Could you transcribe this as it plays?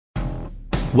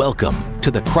Welcome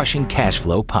to the Crushing Cash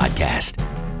Flow podcast,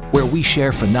 where we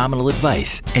share phenomenal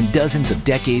advice and dozens of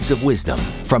decades of wisdom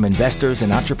from investors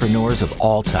and entrepreneurs of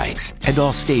all types and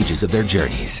all stages of their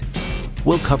journeys.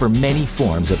 We'll cover many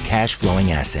forms of cash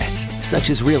flowing assets, such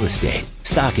as real estate,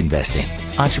 stock investing,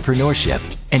 entrepreneurship,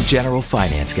 and general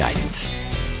finance guidance.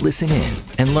 Listen in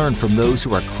and learn from those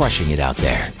who are crushing it out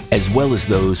there, as well as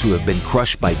those who have been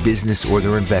crushed by business or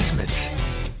their investments.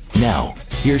 Now,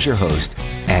 here's your host,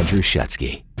 Andrew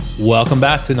Shutsky. Welcome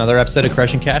back to another episode of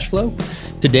Crushing Cash Flow.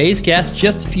 Today's guest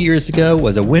just a few years ago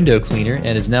was a window cleaner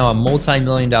and is now a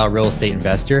multi-million-dollar real estate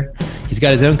investor. He's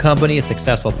got his own company, a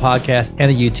successful podcast,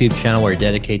 and a YouTube channel where he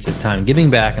dedicates his time giving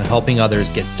back and helping others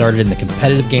get started in the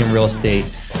competitive game of real estate.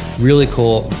 Really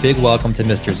cool. Big welcome to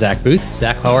Mr. Zach Booth.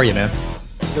 Zach, how are you, man?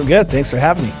 Doing good. Thanks for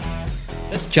having me.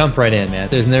 Let's jump right in, man.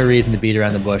 There's no reason to beat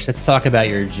around the bush. Let's talk about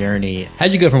your journey.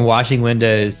 How'd you go from washing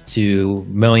windows to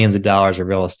millions of dollars of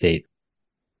real estate?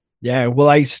 Yeah, well,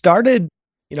 I started,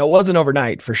 it wasn't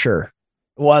overnight for sure.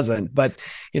 It wasn't. But,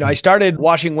 I started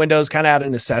washing windows kind of out of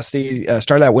necessity.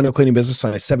 Started that window cleaning business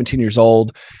when I was 17 years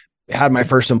old. Had my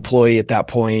first employee at that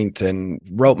point and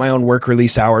wrote my own work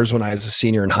release hours when I was a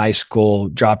senior in high school.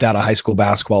 Dropped out of high school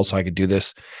basketball so I could do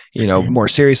this, more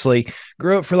seriously.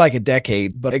 Grew up for like a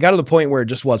decade, but it got to the point where it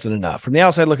just wasn't enough. From the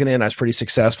outside looking in, I was pretty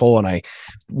successful and I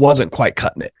wasn't quite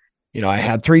cutting it. I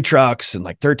had 3 trucks and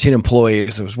like 13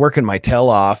 employees. I was working my tail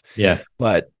off. Yeah.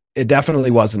 But it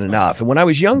definitely wasn't enough. And when I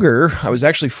was younger, I was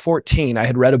actually 14. I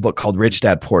had read a book called Rich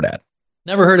Dad, Poor Dad.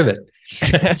 Never heard of it.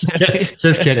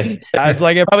 Just kidding. It's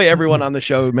like probably everyone on the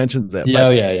show mentions it.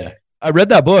 Yeah. I read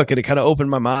that book and it kind of opened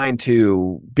my mind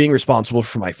to being responsible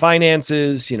for my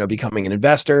finances, becoming an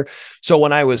investor. So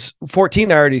when I was 14,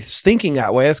 I already was thinking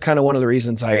that way. That's kind of one of the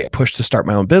reasons I pushed to start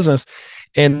my own business.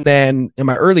 And then in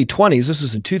my early 20s, this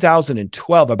was in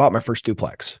 2012, I bought my first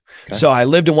duplex. Okay. So I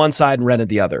lived in one side and rented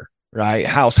the other. Right.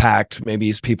 House hacked.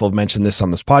 Maybe people have mentioned this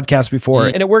on this podcast before.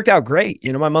 And it worked out great.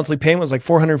 My monthly payment was like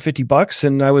 $450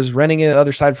 and I was renting it the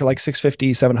other side for like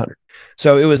 $650, $700.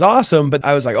 So it was awesome. But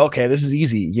I was like, okay, this is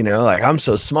easy. Like I'm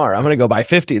so smart. I'm going to go buy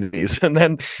 50 of these. And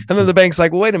then the bank's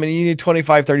like, well, wait a minute, you need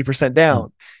 25, 30%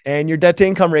 down and your debt to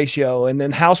income ratio. And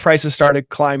then house prices started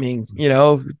climbing.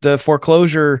 The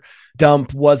foreclosure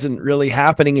dump wasn't really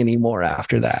happening anymore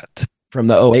after that from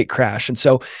the 2008 crash. And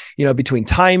so, between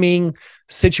timing,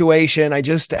 situation, I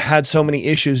just had so many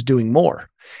issues doing more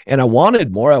and I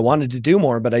wanted more. I wanted to do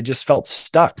more, but I just felt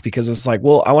stuck because it's like,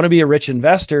 well, I want to be a rich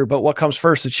investor, but what comes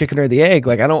first, the chicken or the egg?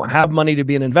 Like I don't have money to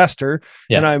be an investor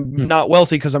and I'm not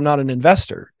wealthy because I'm not an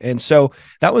investor. And so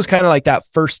that was kind of like that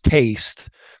first taste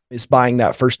is buying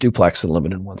that first duplex and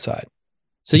living in one side.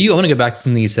 So I want to go back to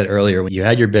something you said earlier when you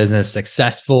had your business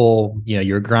successful,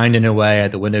 you were grinding away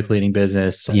at the window cleaning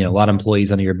business, a lot of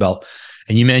employees under your belt,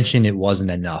 and you mentioned it wasn't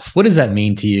enough. What does that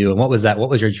mean to you? And what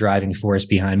was your driving force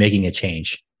behind making a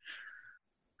change?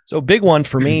 So a big one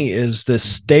for me is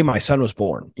this day my son was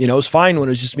born. It was fine when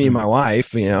it was just me and my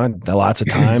wife, I had lots of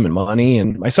time and money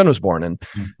and my son was born and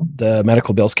the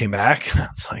medical bills came back.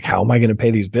 It's like, how am I going to pay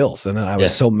these bills? And then I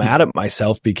was so mad at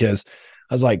myself because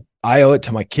I was like, I owe it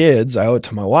to my kids. I owe it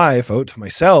to my wife. I owe it to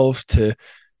myself to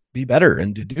be better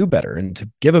and to do better and to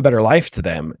give a better life to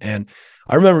them. And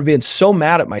I remember being so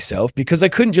mad at myself because I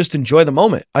couldn't just enjoy the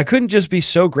moment. I couldn't just be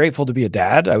so grateful to be a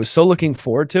dad. I was so looking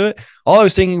forward to it. All I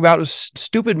was thinking about was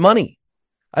stupid money.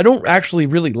 I don't actually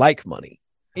really like money.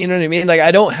 You know what I mean? Like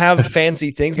I don't have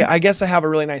fancy things. I guess I have a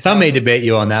really nice Some house. may debate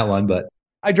you on that one, but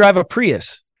I drive a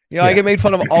Prius. I get made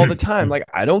fun of all the time. Like,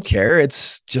 I don't care.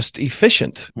 It's just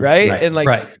efficient. Right. And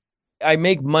I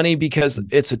make money because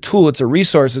it's a tool. It's a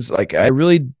resource. It's like, I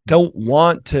really don't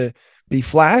want to be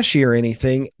flashy or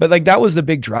anything, but like, that was the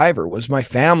big driver was my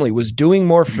family was doing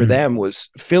more for them, was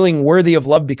feeling worthy of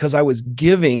love because I was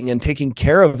giving and taking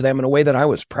care of them in a way that I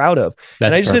was proud of.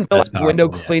 And I just didn't feel like window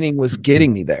cleaning was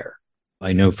getting me there.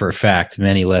 I know for a fact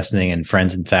many listening and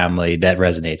friends and family that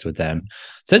resonates with them.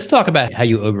 So let's talk about how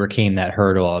you overcame that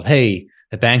hurdle of, hey,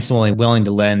 the bank's only willing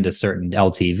to lend a certain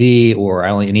LTV, or I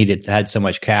only had so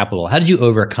much capital. How did you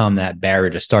overcome that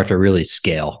barrier to start to really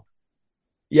scale?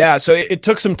 Yeah. So it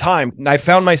took some time. And I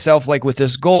found myself like with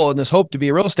this goal and this hope to be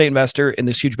a real estate investor in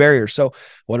this huge barrier. So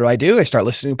what do? I start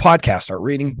listening to podcasts, start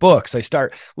reading books. I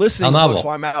start listening to books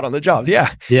while I'm out on the job.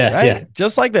 Yeah.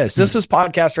 Just like this. This is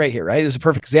podcast right here, right? This is a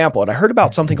perfect example. And I heard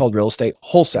about something called real estate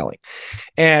wholesaling.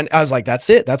 And I was like, that's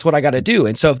it. That's what I got to do.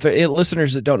 And so if the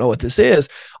listeners that don't know what this is,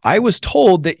 I was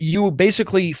told that you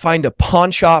basically find a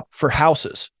pawn shop for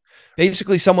houses.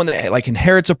 basically someone that like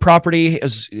inherits a property,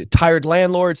 as tired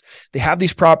landlords. They have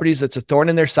these properties that's a thorn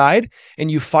in their side,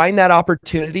 and you find that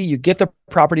opportunity, you get the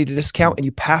property to discount, and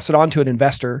you pass it on to an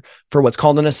investor for what's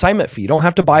called an assignment fee. You don't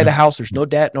have to buy the house. There's no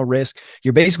debt, no risk.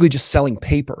 You're basically just selling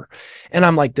paper. And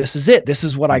I'm like, this is it. This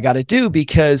is what I got to do,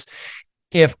 because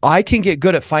if I can get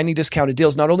good at finding discounted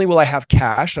deals, not only will I have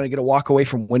cash and I get to walk away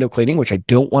from window cleaning, which I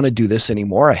don't want to do this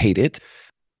anymore. I hate it.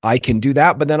 I can do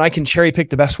that, but then I can cherry pick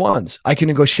the best ones. I can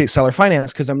negotiate seller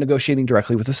finance because I'm negotiating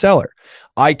directly with the seller.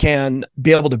 I can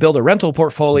be able to build a rental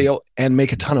portfolio and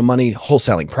make a ton of money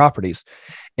wholesaling properties.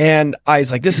 And I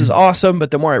was like, this is awesome.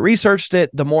 But the more I researched it,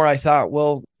 the more I thought,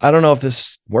 well, I don't know if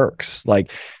this works.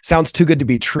 Like, sounds too good to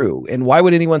be true. And why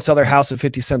would anyone sell their house at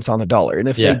 50 cents on the dollar? And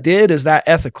if they did, is that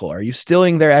ethical? Are you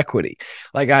stealing their equity?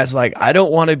 Like, I was like, I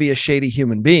don't want to be a shady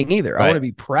human being either. Right. I want to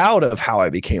be proud of how I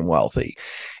became wealthy.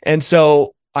 And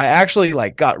so I actually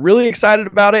like got really excited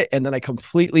about it. And then I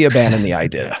completely abandoned the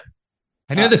idea.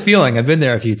 I know the feeling. I've been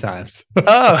there a few times.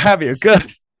 Oh, have you? Good.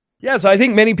 Yeah, so I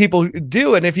think many people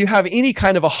do. And if you have any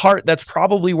kind of a heart, that's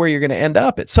probably where you're going to end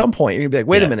up at some point. You're going to be like,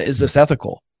 wait a minute, is this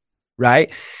ethical?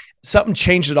 Right? Something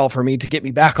changed it all for me to get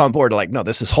me back on board. Like, no,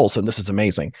 this is wholesome. This is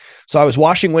amazing. So I was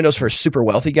washing windows for a super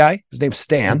wealthy guy. His name's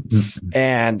Stan.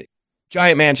 And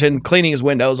giant mansion, cleaning his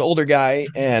windows, older guy.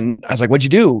 And I was like, what'd you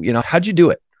do? You know, how'd you do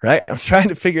it? Right. I was trying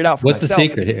to figure it out for What's myself. The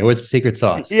secret here? What's the secret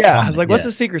sauce? Yeah. I was like, what's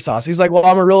the secret sauce? He's like, well,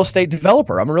 I'm a real estate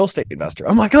developer. I'm a real estate investor.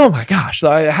 I'm like, oh my gosh. So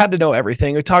I had to know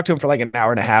everything. We talked to him for like an hour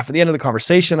and a half. At the end of the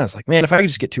conversation, I was like, man, if I could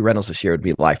just get 2 rentals this year, it'd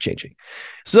be life-changing.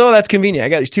 So that's convenient. I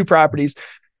got these 2 properties.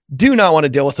 Do not want to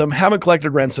deal with them. Haven't collected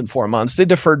rents in 4 months. They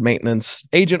deferred maintenance.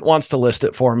 Agent wants to list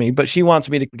it for me, but she wants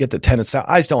me to get the tenants out.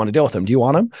 I just don't want to deal with them. Do you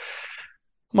want them?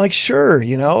 I'm like, sure,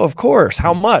 you know, of course.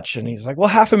 How much? And he's like, well,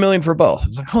 $500,000 for both. I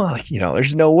was like, well, you know,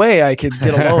 there's no way I could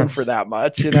get a loan for that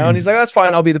much, you know? And he's like, that's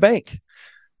fine. I'll be the bank.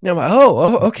 And I'm like,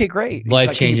 oh, okay, great.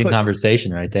 Life-changing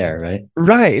conversation right there, right?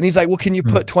 Right. And he's like, well, can you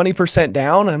put 20%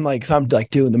 down? I'm like, so I'm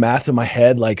like doing the math in my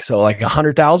head, like, so like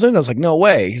 100,000. I was like, no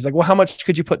way. He's like, well, how much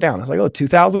could you put down? I was like, oh,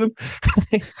 2,000.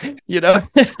 You know,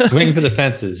 swing for the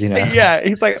fences, you know? Yeah.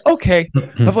 He's like, okay.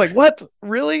 I was like, what?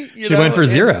 Really? She went for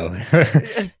zero.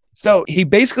 So he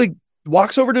basically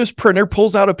walks over to his printer,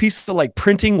 pulls out a piece of like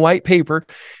printing white paper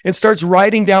and starts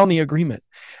writing down the agreement.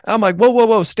 I'm like,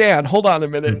 whoa, Stan, hold on a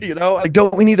minute. You know, like,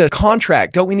 don't we need a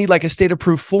contract? Don't we need like a state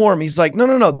approved form? He's like,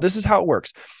 no. This is how it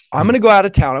works. I'm going to go out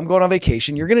of town. I'm going on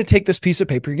vacation. You're going to take this piece of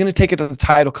paper. You're going to take it to the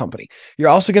title company. You're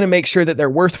also going to make sure that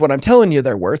they're worth what I'm telling you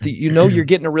they're worth, that you know you're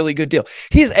getting a really good deal.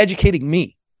 He's educating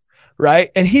me, right?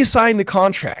 And he signed the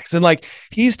contracts and like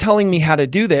he's telling me how to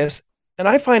do this. And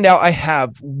I find out I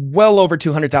have well over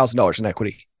 $200,000 in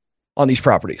equity on these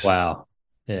properties. Wow.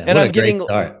 Yeah. And I'm getting,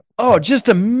 just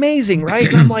amazing, right?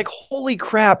 And I'm like, holy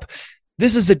crap.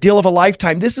 This is a deal of a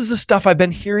lifetime. This is the stuff I've been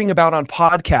hearing about on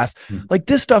podcasts. Like,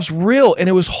 this stuff's real. And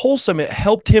it was wholesome. It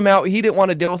helped him out. He didn't want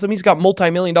to deal with them. He's got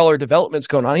multi-million-dollar developments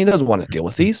going on. He doesn't want to deal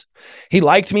with these. He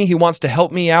liked me. He wants to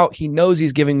help me out. He knows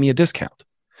he's giving me a discount.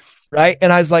 Right.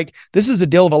 And I was like, this is a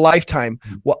deal of a lifetime.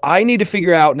 What I need to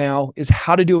figure out now is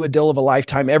how to do a deal of a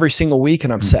lifetime every single week.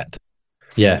 And I'm set.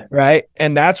 Yeah. Right.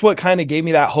 And that's what kind of gave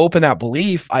me that hope and that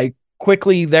belief. I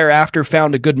quickly thereafter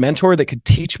found a good mentor that could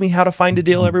teach me how to find a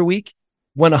deal every week.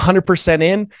 Went 100%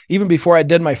 in. Even before I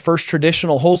did my first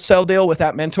traditional wholesale deal with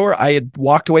that mentor, I had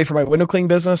walked away from my window cleaning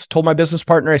business, told my business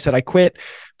partner, I said, I quit.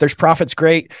 If there's profits,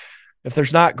 great. If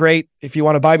there's not, great. If you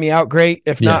want to buy me out, great.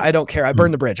 If not, I don't care. I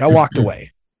burned the bridge. I walked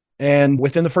away. And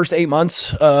within the first 8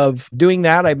 months of doing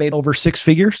that, I made over 6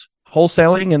 figures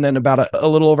wholesaling, and then about a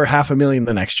little over $500,000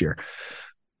 the next year.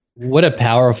 What a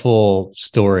powerful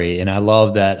story. And I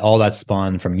love that all that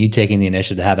spawned from you taking the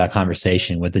initiative to have that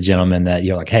conversation with the gentleman that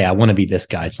you're like, hey, I want to be this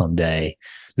guy someday.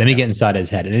 Let me get inside his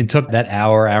head. And it took that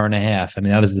hour and a half. I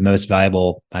mean, that was the most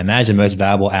valuable, I imagine, most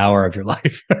valuable hour of your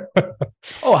life.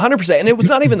 Oh, 100%. And it was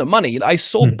not even the money. I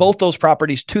sold both those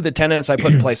properties to the tenants I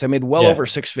put in place. I made well over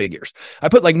 6 figures. I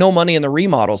put like no money in the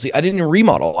remodels. I didn't even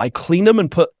remodel. I cleaned them and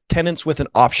put tenants with an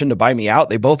option to buy me out.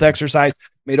 They both exercised,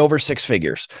 made over 6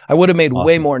 figures. I would have made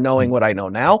way more knowing what I know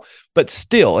now, but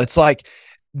still, it's like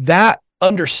that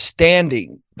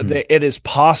understanding that it is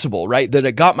possible, right? That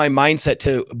it got my mindset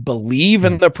to believe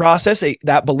in the process.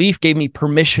 That belief gave me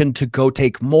permission to go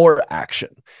take more action.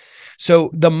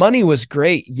 So the money was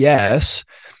great, yes,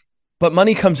 but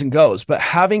money comes and goes. But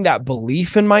having that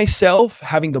belief in myself,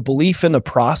 having the belief in the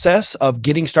process of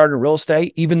getting started in real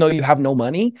estate, even though you have no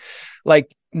money,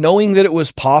 like knowing that it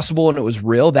was possible and it was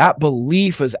real, that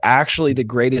belief is actually the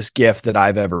greatest gift that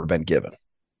I've ever been given.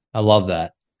 I love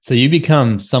that. So you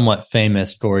become somewhat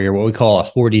famous for your what we call a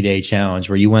 40-day challenge,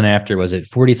 where you went after, was it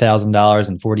 $40,000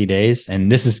 in 40 days?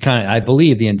 And this is kind of, I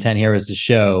believe the intent here is to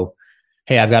show,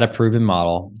 hey, I've got a proven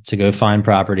model to go find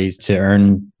properties to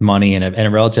earn money in a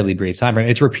relatively brief time frame.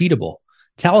 It's repeatable.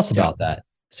 Tell us about that.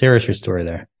 Share us your story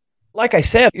there. Like I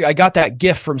said, I got that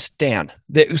gift from Stan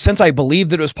that since I believed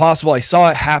that it was possible, I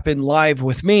saw it happen live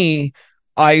with me.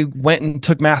 I went and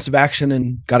took massive action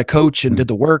and got a coach and did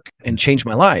the work and changed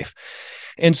my life.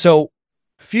 And so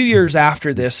a few years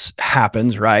after this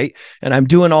happens, right, and I'm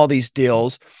doing all these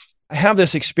deals, I have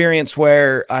this experience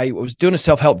where I was doing a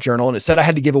self-help journal and it said I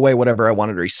had to give away whatever I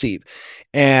wanted to receive.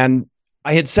 And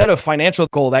I had set a financial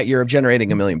goal that year of generating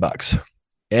 $1 million.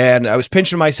 And I was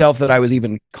pinching myself that I was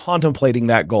even contemplating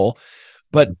that goal.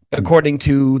 But according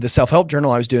to the self-help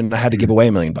journal I was doing, I had to give away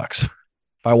 $1 million.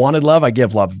 If I wanted love, I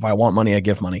give love. If I want money, I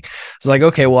give money. It's like,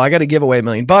 okay, well, I got to give away $1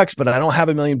 million, but I don't have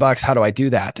 $1 million. How do I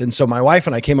do that? And so my wife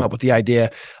and I came up with the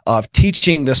idea of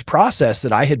teaching this process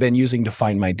that I had been using to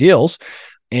find my deals,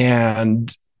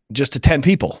 and just to 10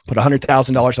 people, put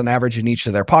 $100,000 on average in each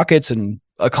of their pockets and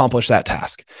accomplish that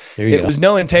task. It was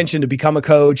no intention to become a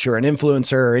coach or an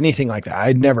influencer or anything like that.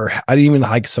 I didn't even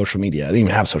like social media. I didn't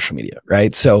even have social media.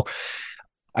 Right. So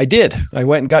I did. I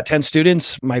went and got 10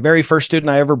 students. My very first student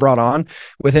I ever brought on,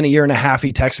 within a year and a half,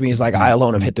 he texted me. He's like, I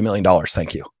alone have hit the $1 million.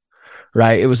 Thank you.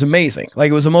 Right. It was amazing.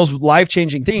 Like, it was the most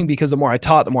life-changing thing, because the more I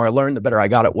taught, the more I learned, the better I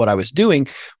got at what I was doing.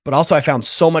 But also I found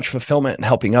so much fulfillment in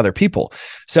helping other people.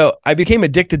 So I became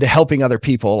addicted to helping other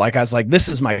people. Like, I was like, this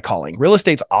is my calling. Real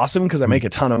estate's awesome because I make a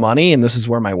ton of money and this is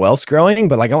where my wealth's growing.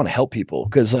 But like, I want to help people,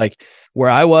 because like where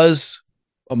I was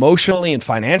emotionally and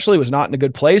financially was not in a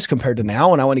good place compared to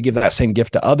now. And I want to give that same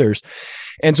gift to others.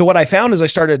 And so what I found as I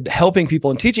started helping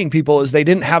people and teaching people is they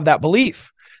didn't have that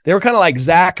belief. They were kind of like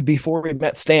Zach before we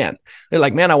met Stan. They're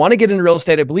like, man, I want to get into real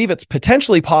estate. I believe it's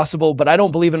potentially possible, but I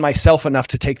don't believe in myself enough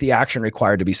to take the action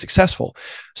required to be successful.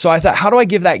 So I thought, how do I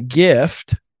give that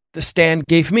gift that Stan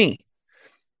gave me?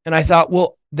 And I thought,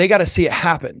 well, they got to see it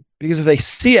happen, because if they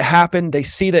see it happen, they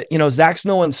see that, Zach's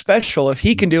no one special. If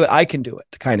he can do it, I can do it,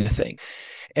 kind of thing.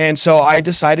 And so I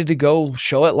decided to go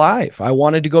show it live. I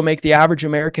wanted to go make the average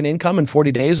American income in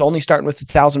 40 days, only starting with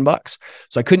 $1,000.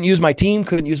 So I couldn't use my team,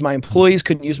 couldn't use my employees,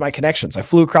 couldn't use my connections. I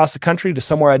flew across the country to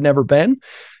somewhere I'd never been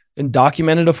and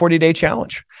documented a 40-day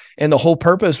challenge. And the whole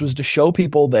purpose was to show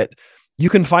people that you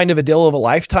can find a deal of a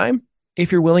lifetime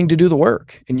if you're willing to do the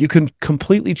work, and you can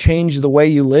completely change the way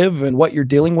you live and what you're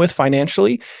dealing with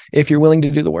financially if you're willing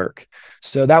to do the work.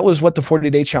 So that was what the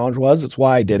 40-day challenge was. It's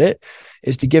why I did it,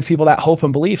 is to give people that hope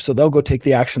and belief so they'll go take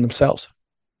the action themselves.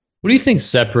 What do you think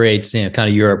separates, kind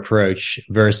of your approach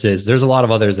versus there's a lot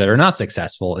of others that are not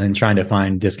successful in trying to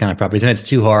find discounted properties and it's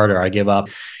too hard, or I give up?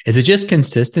 Is it just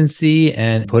consistency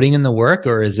and putting in the work,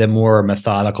 or is it more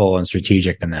methodical and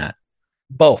strategic than that?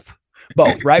 Both,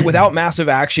 right? Without massive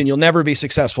action, you'll never be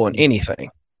successful in anything.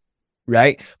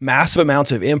 Right? Massive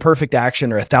amounts of imperfect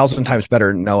action are 1,000 times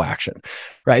better than no action,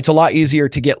 right? It's a lot easier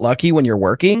to get lucky when you're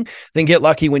working than get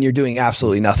lucky when you're doing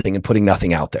absolutely nothing and putting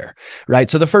nothing out there, right?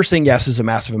 So the first thing, yes, is a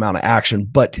massive amount of action.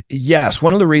 But yes,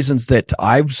 one of the reasons that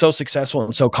I'm so successful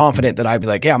and so confident that I'd be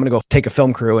like, yeah, I'm going to go take a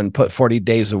film crew and put 40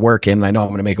 days of work in, and I know I'm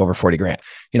going to make over 40 grand.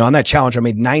 On that challenge, I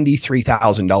made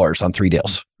 $93,000 on 3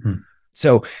 deals.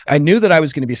 So I knew that I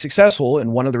was going to be successful.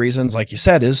 And one of the reasons, like you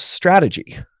said, is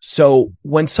strategy. So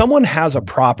when someone has a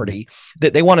property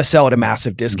that they want to sell at a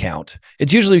massive discount,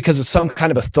 it's usually because it's some kind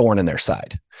of a thorn in their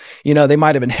side. They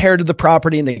might have inherited the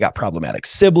property and they got problematic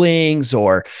siblings,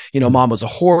 or, mom was a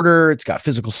hoarder. It's got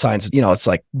physical signs, it's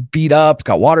like beat up,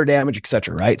 got water damage, et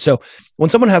cetera. Right. So when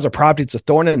someone has a property, it's a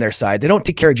thorn in their side, they don't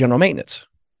take care of general maintenance.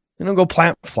 They don't go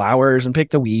plant flowers and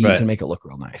pick the weeds and make it look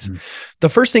real nice. The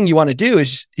first thing you want to do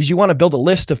is you want to build a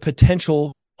list of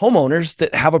potential homeowners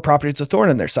that have a property that's a thorn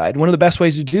in their side. One of the best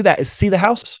ways to do that is see the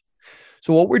houses.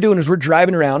 So what we're doing is we're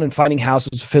driving around and finding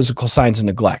houses with physical signs of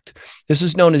neglect. This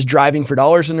is known as driving for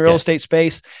dollars in the real estate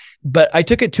space, but I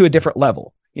took it to a different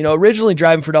level. Originally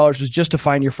driving for dollars was just to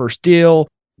find your first deal,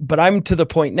 but I'm to the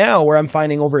point now where I'm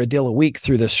finding over a deal a week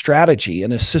through this strategy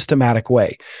in a systematic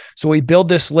way. So we build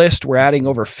this list. We're adding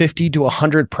over 50 to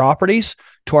 100 properties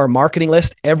to our marketing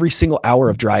list every single hour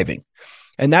of driving.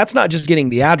 And that's not just getting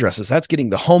the addresses. That's getting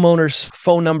the homeowners,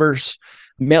 phone numbers,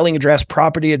 mailing address,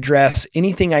 property address,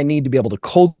 anything I need to be able to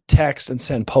cold text and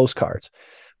send postcards.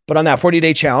 But on that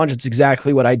 40-day challenge, it's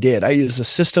exactly what I did. I used the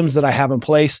systems that I have in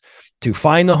place to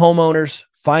find the homeowners,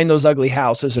 find those ugly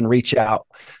houses, and reach out.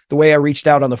 The way I reached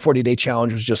out on the 40-day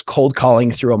challenge was just cold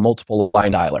calling through a multiple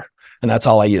line dialer. And that's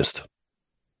all I used.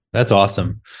 That's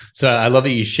awesome. So I love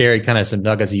that you shared kind of some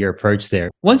nuggets of your approach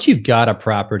there. Once you've got a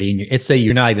property and let's say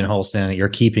you're not even wholesaling, you're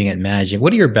keeping it and managing,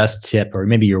 what are your best tip or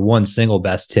maybe your one single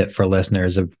best tip for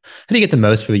listeners of how do you get the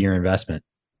most for your investment?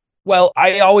 Well,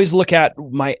 I always look at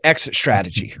my exit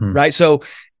strategy, right? So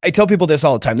I tell people this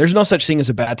all the time. There's no such thing as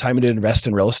a bad time to invest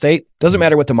in real estate. Doesn't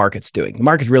matter what the market's doing. The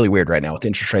market's really weird right now with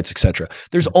interest rates, et cetera.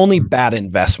 There's only bad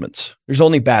investments. There's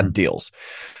only bad deals.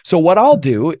 So what I'll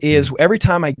do is every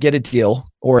time I get a deal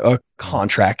or a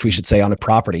contract, we should say, on a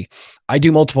property, I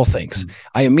do multiple things.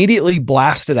 I immediately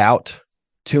blast it out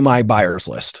to my buyers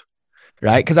list,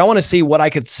 right? Because I want to see what I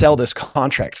could sell this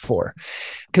contract for.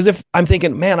 Because if I'm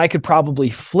thinking, man, I could probably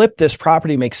flip this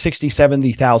property, make $60,000,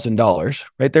 $70,000,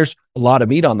 right? There's a lot of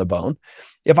meat on the bone.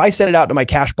 If I send it out to my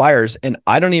cash buyers and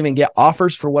I don't even get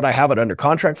offers for what I have it under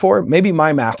contract for, maybe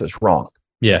my math is wrong.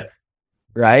 Yeah.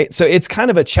 Right. So it's kind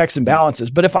of a checks and balances.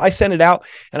 But if I send it out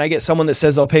and I get someone that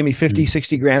says they'll pay me 50,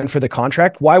 60 grand for the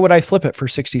contract, why would I flip it for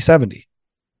 60, 70?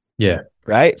 Yeah.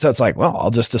 Right. So it's like, well,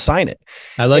 I'll just assign it.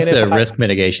 I like the risk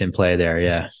mitigation play there.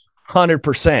 Yeah.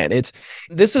 100%.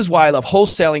 This is why I love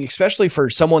wholesaling, especially for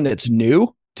someone that's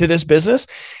new to this business,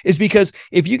 is because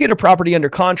if you get a property under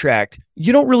contract,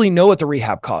 you don't really know what the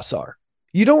rehab costs are.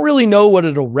 You don't really know what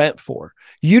it'll rent for.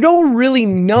 You don't really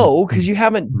know because you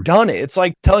haven't done it. It's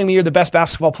like telling me you're the best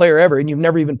basketball player ever and you've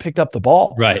never even picked up the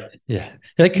ball. Right. Yeah.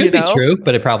 That could be true,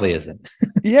 but it probably isn't.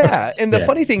 Yeah. And the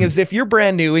funny thing is, if you're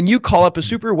brand new and you call up a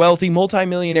super wealthy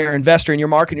multimillionaire investor in your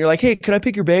market and you're like, hey, can I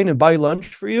pick your brain and buy lunch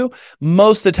for you?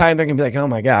 Most of the time they're going to be like, oh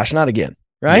my gosh, not again.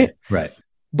 Right. Yeah, right.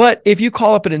 But if you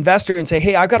call up an investor and say,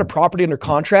 hey, I've got a property under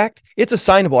contract, it's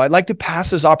assignable. I'd like to pass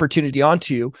this opportunity on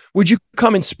to you. Would you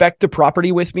come inspect the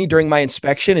property with me during my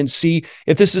inspection and see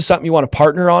if this is something you want to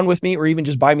partner on with me or even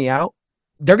just buy me out?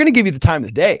 They're going to give you the time of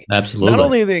the day. Absolutely. Not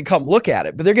only are they going to come look at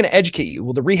it, but they're going to educate you.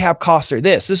 Well, the rehab costs are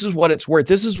this. This is what it's worth.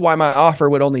 This is why my offer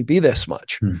would only be this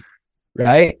much.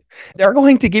 Right? They're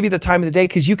going to give you the time of the day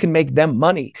because you can make them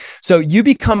money. So you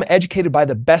become educated by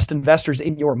the best investors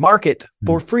in your market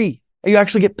for free. You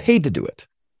actually get paid to do it,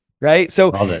 right?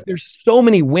 So there's so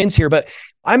many wins here, but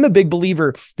I'm a big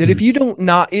believer that if you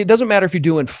it doesn't matter if you're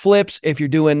doing flips, if you're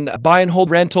doing buy and hold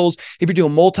rentals, if you're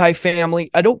doing multifamily,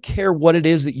 I don't care what it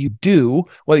is that you do,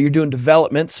 whether you're doing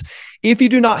developments. If you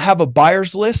do not have a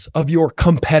buyer's list of your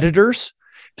competitors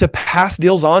to pass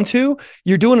deals on to,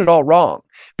 you're doing it all wrong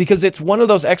because it's one of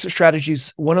those exit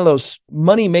strategies, one of those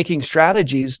money-making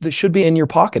strategies that should be in your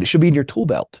pocket. It should be in your tool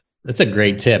belt. That's a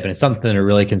great tip. And it's something to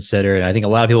really consider. And I think a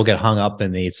lot of people get hung up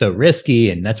in it's so risky.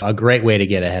 And that's a great way to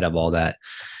get ahead of all that.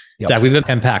 Yep. Zach, we've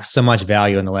unpacked so much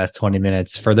value in the last 20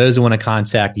 minutes. For those who want to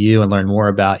contact you and learn more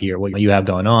about what you have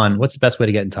going on, what's the best way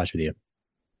to get in touch with you?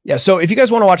 Yeah. So if you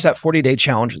guys want to watch that 40-day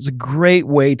challenge, it's a great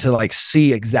way to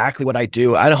see exactly what I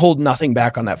do. I hold nothing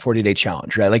back on that 40-day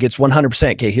challenge, right? Like it's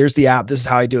 100%. Okay, here's the app. This is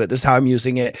how I do it. This is how I'm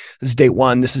using it. This is day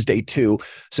 1. This is day 2.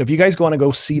 So if you guys want to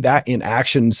go see that in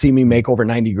action, see me make over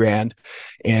 90 grand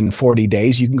in 40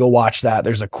 days, you can go watch that.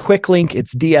 There's a quick link.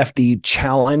 It's DFD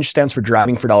Challenge, stands for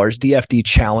Driving for Dollars,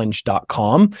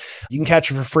 dfdchallenge.com. You can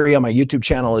catch it for free on my YouTube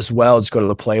channel as well. Just go to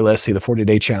the playlist, see the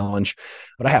 40-day challenge.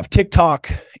 But I have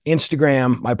TikTok,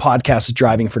 Instagram. My podcast is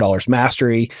Driving for Dollars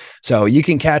Mastery. So you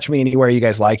can catch me anywhere you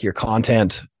guys like your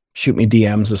content. Shoot me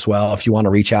DMs as well if you want to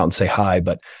reach out and say hi.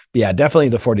 But yeah, definitely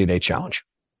the 40-day challenge.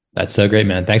 That's so great,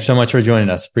 man. Thanks so much for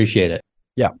joining us. Appreciate it.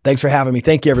 Yeah. Thanks for having me.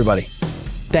 Thank you, everybody.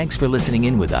 Thanks for listening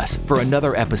in with us for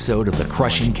another episode of the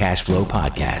Crushing Cash Flow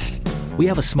Podcast. We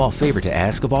have a small favor to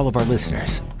ask of all of our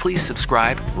listeners. Please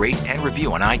subscribe, rate, and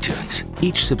review on iTunes.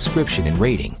 Each subscription and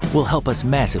rating will help us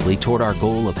massively toward our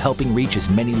goal of helping reach as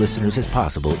many listeners as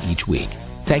possible each week.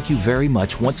 Thank you very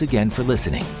much once again for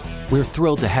listening. We're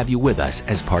thrilled to have you with us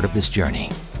as part of this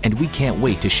journey, and we can't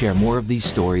wait to share more of these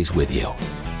stories with you.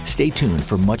 Stay tuned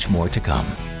for much more to come.